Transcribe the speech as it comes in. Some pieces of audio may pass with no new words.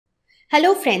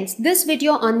Hello friends, this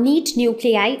video on NEET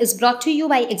Nuclei is brought to you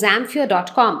by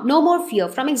examfear.com. No more fear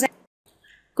from exam.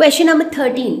 Question number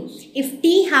 13. If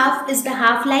T half is the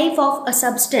half-life of a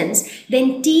substance,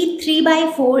 then T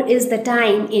 3/4 is the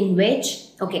time in which,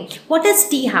 what is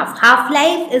T half?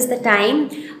 Half-life is the time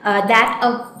that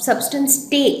a substance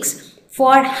takes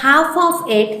for half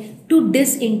of it to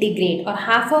disintegrate or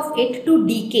half of it to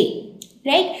decay.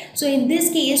 Right? So in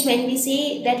this case, when we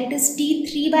say that it is T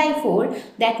 3/4,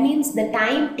 that means the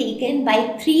time taken by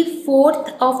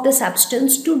 3/4 of the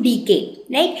substance to decay.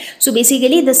 Right? So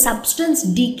basically the substance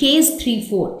decays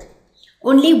 3/4.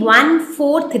 Only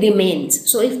 1/4 remains.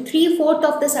 So if 3/4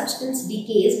 of the substance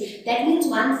decays, that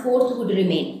means 1/4 would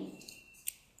remain.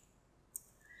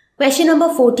 Question number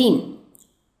 14.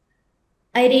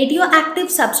 A radioactive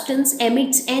substance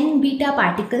emits n beta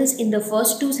particles in the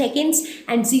first 2 seconds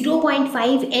and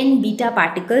 0.5 n beta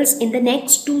particles in the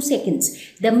next 2 seconds.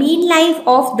 The mean life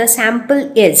of the sample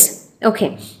is,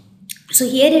 so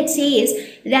here it says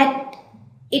that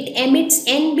it emits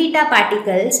n beta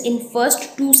particles in first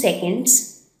 2 seconds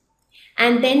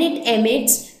and then it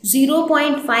emits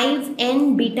 0.5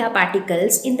 n beta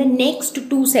particles in the next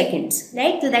 2 seconds,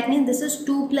 right? So that means this is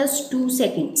 2 plus 2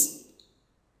 seconds.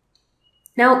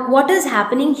 Now, what is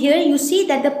happening here? You see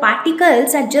that the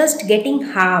particles are just getting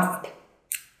halved,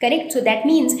 correct? So that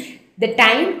means the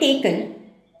time taken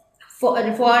for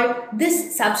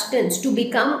this substance to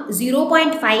become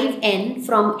 0.5 n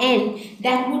from n,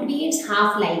 that would be its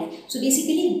half-life. So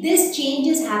basically this change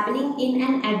is happening in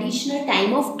an additional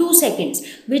time of 2 seconds,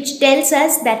 which tells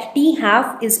us that T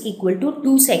half is equal to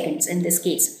 2 seconds in this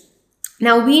case.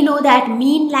 Now we know that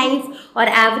mean life or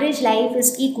average life is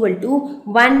equal to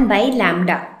 1 by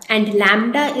lambda, and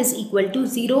lambda is equal to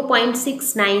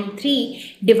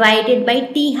 0.693 divided by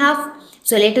T half.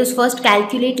 So let us first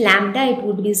calculate lambda. It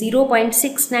would be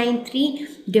 0.693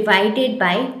 divided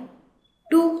by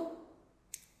 2.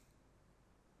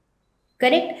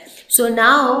 Correct? So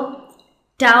now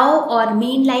tau or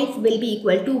mean life will be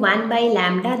equal to 1 by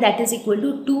lambda, that is equal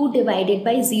to 2 divided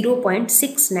by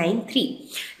 0.693.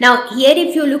 Now here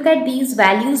if you look at these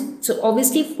values, so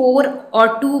obviously 4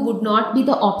 or 2 would not be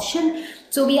the option.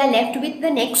 So we are left with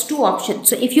the next two options.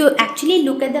 So if you actually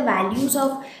look at the values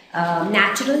of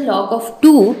natural log of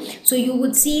 2, so you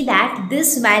would see that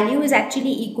this value is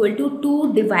actually equal to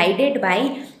 2 divided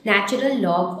by natural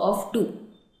log of 2.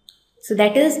 So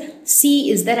that is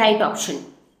C is the right option.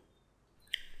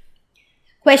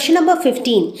 Question number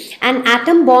 15. An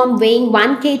atom bomb weighing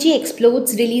 1 kg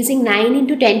explodes, releasing 9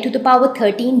 into 10 to the power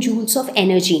 13 joules of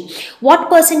energy. What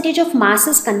percentage of mass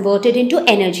is converted into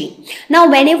energy? Now,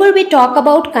 whenever we talk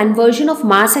about conversion of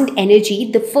mass and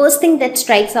energy, the first thing that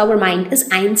strikes our mind is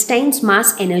Einstein's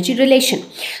mass-energy relation.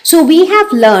 So, we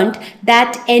have learned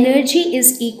that energy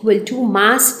is equal to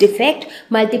mass defect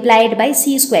multiplied by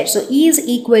c square. So, E is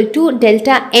equal to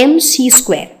delta mc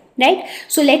square. Right?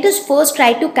 So let us first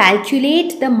try to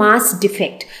calculate the mass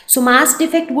defect. So mass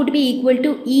defect would be equal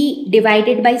to E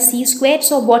divided by c square.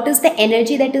 So what is the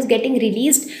energy that is getting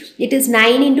released? It is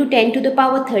 9 into 10 to the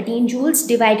power 13 joules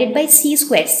divided by c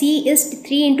square. C is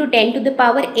 3 into 10 to the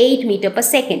power 8 meter per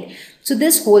second. So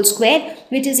this whole square,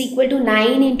 which is equal to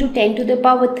 9 into 10 to the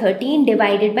power 13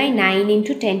 divided by 9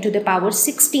 into 10 to the power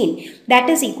 16. That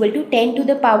is equal to 10 to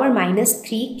the power minus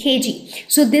 3 kg.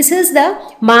 So this is the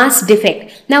mass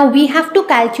defect. Now we have to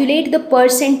calculate the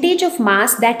percentage of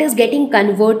mass that is getting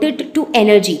converted to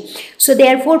energy. So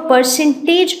therefore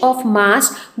percentage of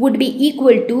mass would be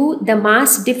equal to the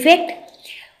mass defect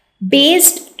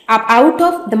based out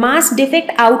of the mass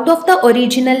defect out of the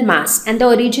original mass, and the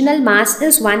original mass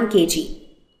is 1 kg.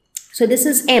 So this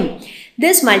is m.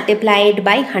 This multiplied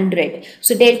by 100.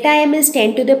 So delta m is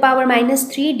 10 to the power minus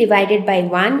 3 divided by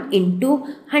 1 into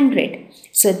 100.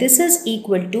 So this is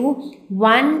equal to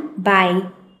 1 by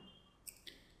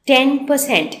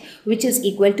 10%, which is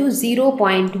equal to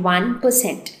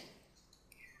 0.1%.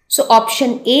 So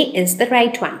option A is the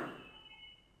right one.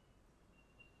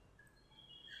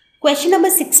 Question number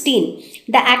 16.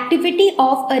 The activity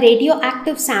of a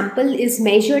radioactive sample is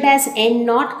measured as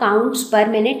N0 counts per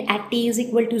minute at T is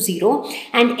equal to 0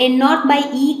 and N0 by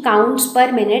E counts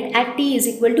per minute at T is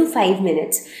equal to 5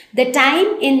 minutes. The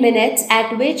time in minutes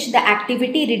at which the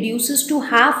activity reduces to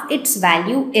half its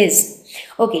value is.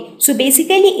 So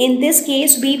basically in this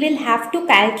case we will have to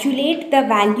calculate the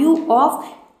value of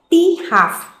T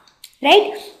half,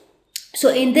 right? So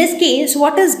in this case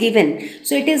what is given?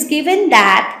 So it is given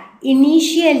that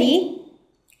initially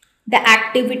the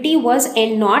activity was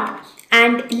N0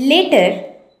 and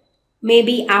later,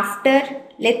 maybe after,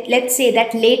 let's say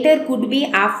that later could be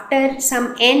after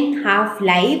some N half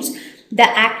lives, the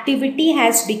activity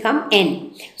has become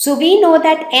n. So we know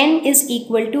that n is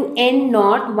equal to n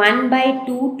naught 1 by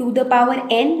 2 to the power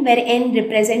n, where n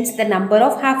represents the number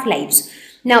of half-lives.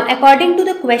 Now according to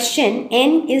the question,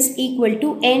 n is equal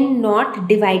to n naught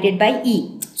divided by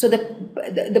e. So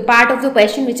the part of the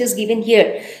question which is given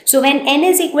here. So when n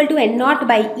is equal to n naught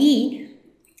by e,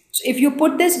 so if you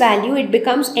put this value, it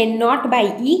becomes n naught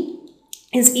by e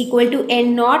is equal to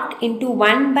n naught into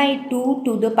 1 by 2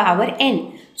 to the power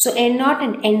n. So n naught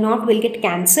and n naught will get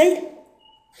cancelled.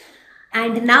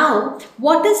 And now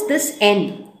what is this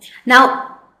n?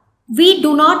 Now we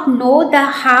do not know the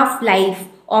half-life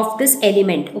of this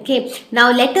element. Okay,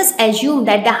 now let us assume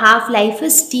that the half-life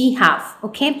is t half.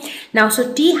 Okay, now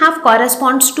so t half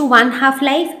corresponds to 1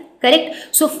 half-life, correct?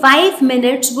 So 5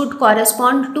 minutes would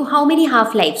correspond to how many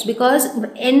half-lives? Because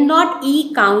n naught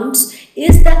e counts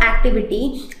is the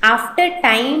activity after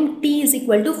time t is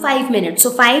equal to 5 minutes.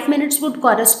 So 5 minutes would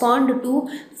correspond to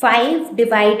 5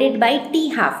 divided by t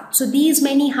half. So these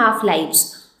many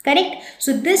half-lives. Correct?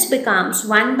 So this becomes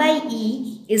 1 by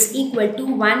e is equal to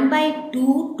 1 by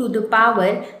 2 to the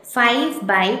power 5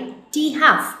 by t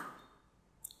half.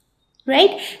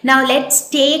 Right? Now let's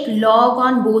take log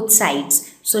on both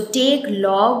sides. So take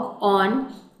log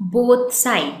on both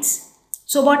sides.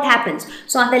 So what happens?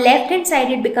 So on the left hand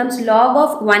side it becomes log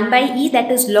of 1 by e,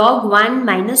 that is log 1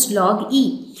 minus log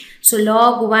e. So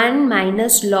log 1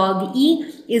 minus log e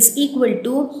is equal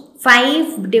to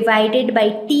 5 divided by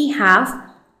t half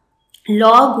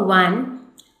log 1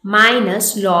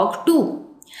 minus log 2.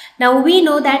 Now we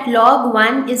know that log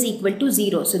 1 is equal to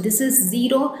 0. So this is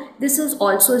 0. This is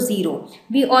also 0.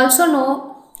 We also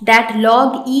know that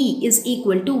log e is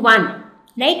equal to 1.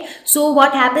 Right? So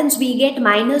what happens? We get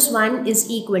minus 1 is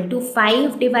equal to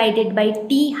 5 divided by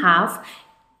t half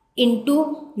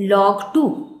into log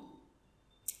 2.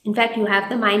 In fact, you have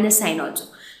the minus sign also.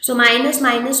 So minus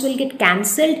minus will get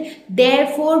cancelled.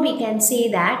 Therefore, we can say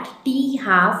that t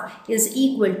half is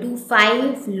equal to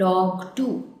 5 log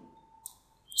 2.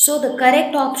 So the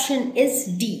correct option is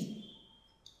D.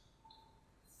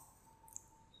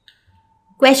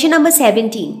 Question number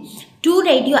 17. Two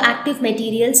radioactive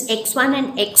materials X1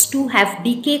 and X2 have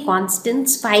decay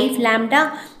constants 5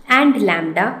 lambda and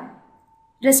lambda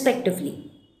respectively.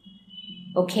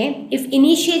 Okay, if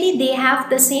initially they have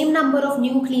the same number of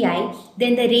nuclei,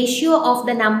 then the ratio of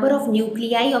the number of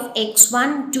nuclei of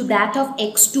X1 to that of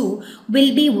X2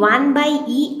 will be 1 by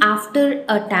E after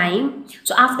a time.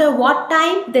 So after what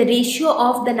time? The ratio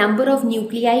of the number of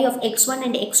nuclei of X1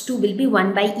 and X2 will be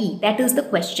 1 by E. That is the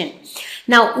question.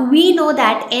 Now we know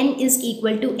that n is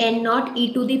equal to n naught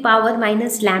e to the power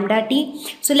minus lambda t.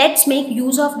 So let's make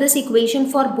use of this equation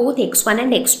for both x1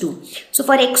 and x2. So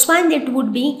for x1 it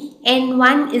would be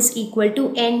n1 is equal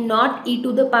to n naught e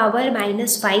to the power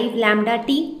minus 5 lambda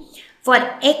t. For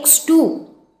x2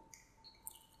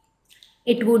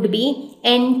 it would be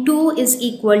n2 is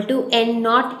equal to n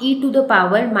naught e to the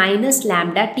power minus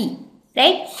lambda t.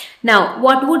 Right? Now,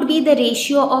 what would be the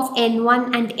ratio of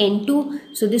n1 and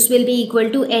n2? So, this will be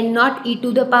equal to n naught e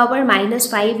to the power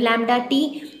minus 5 lambda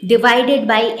t divided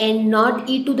by n naught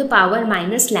e to the power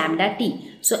minus lambda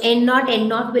t. So, n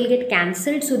naught will get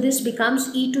cancelled. So, this becomes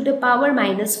e to the power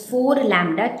minus 4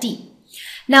 lambda t.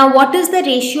 Now, what is the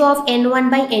ratio of n1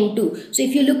 by n2? So,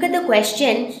 if you look at the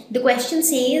question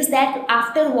says that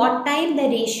after what time the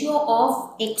ratio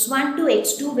of x1 to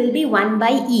x2 will be 1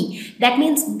 by e. That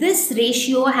means this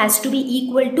ratio has to be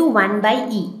equal to 1 by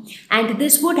e. And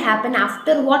this would happen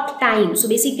after what time? So,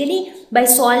 basically, by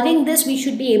solving this, we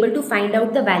should be able to find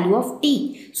out the value of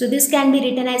t. So, this can be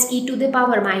written as e to the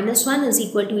power minus 1 is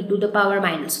equal to e to the power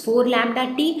minus 4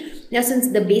 lambda t. Now, since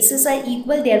the bases are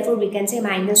equal, therefore, we can say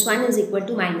minus 1 is equal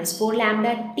to minus 4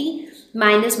 lambda t.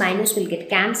 Minus minus will get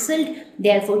cancelled.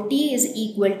 Therefore, t is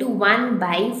equal to 1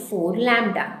 by 4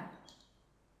 lambda.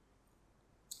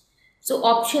 So,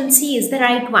 option C is the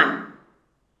right one.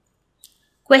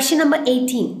 Question number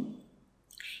 18.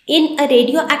 In a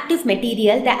radioactive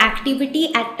material, the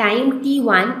activity at time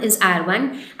T1 is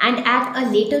R1 and at a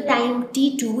later time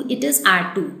T2 it is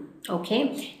R2.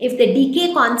 Okay. If the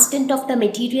decay constant of the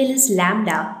material is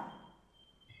lambda,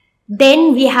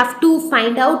 then we have to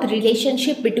find out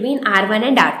relationship between R1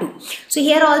 and R2. So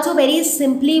here also very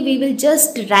simply we will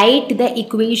just write the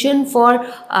equation for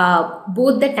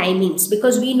both the timings,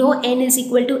 because we know n is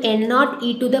equal to n naught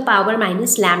e to the power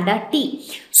minus lambda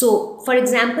t. So for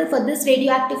example, for this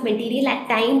radioactive material at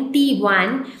time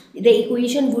T1, the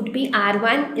equation would be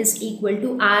R1 is equal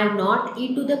to R naught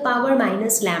e to the power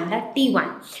minus lambda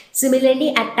T1.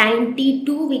 Similarly, at time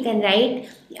T2, we can write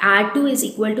R2 is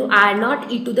equal to R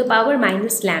naught e to the power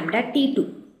minus lambda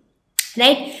T2.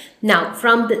 Right? Now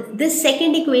from this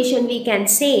second equation we can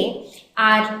say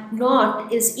R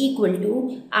naught is equal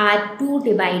to R2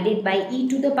 divided by e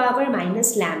to the power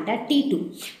minus lambda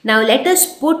T2. Now let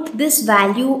us put this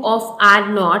value of R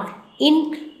naught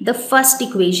in the first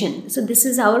equation. So this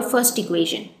is our first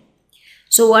equation.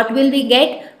 So what will we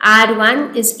get?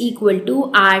 R1 is equal to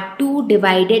R2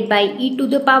 divided by e to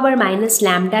the power minus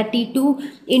lambda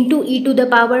T2 into e to the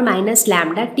power minus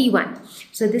lambda T1.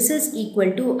 So this is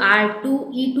equal to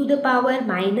R2 e to the power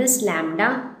minus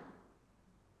lambda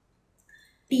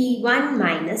T1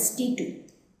 minus T2.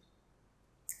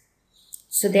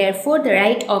 So therefore the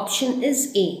right option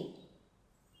is A.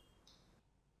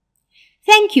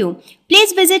 Thank you.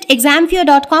 Please visit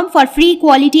examfear.com for free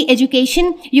quality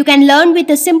education. You can learn with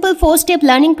a simple 4-step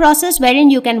learning process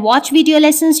wherein you can watch video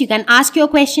lessons, you can ask your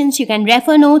questions, you can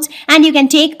refer notes, and you can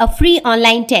take a free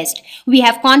online test. We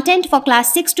have content for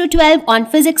class 6 to 12 on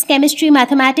physics, chemistry,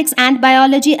 mathematics, and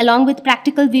biology along with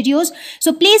practical videos.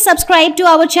 So please subscribe to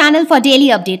our channel for daily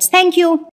updates. Thank you.